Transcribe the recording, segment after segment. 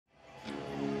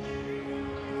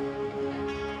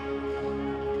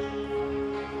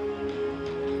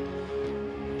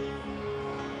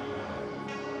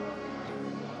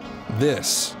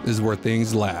This is where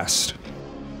things last.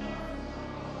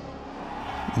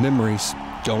 Memories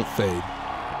don't fade.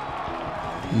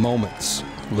 Moments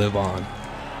live on.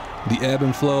 The ebb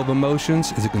and flow of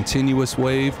emotions is a continuous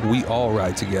wave we all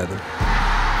ride together.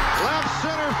 Left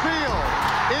center field.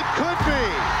 It could be.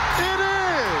 It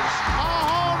is a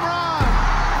home run.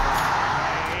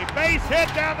 A base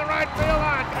hit down the right field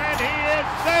line, and he is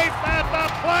safe at the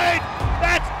plate.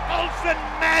 That's Olsen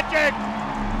magic.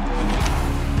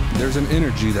 There's an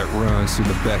energy that runs through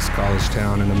the best college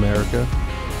town in America,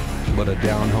 but a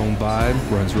down-home vibe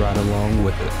runs right along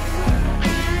with it.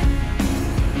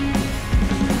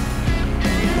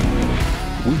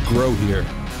 We grow here.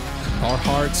 Our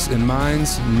hearts and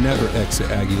minds never exit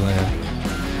Aggieland.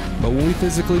 But when we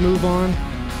physically move on,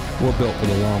 we're built for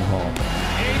the long haul.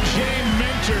 A.J.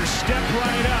 Minter step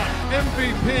right up.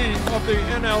 MVP of the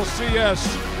NLCS,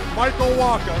 Michael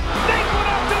Walker. They put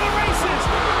up to the races.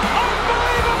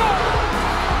 Unbelievable!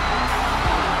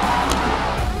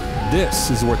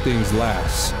 This is where things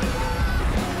last.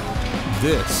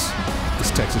 This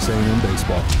is Texas A&M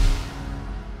baseball.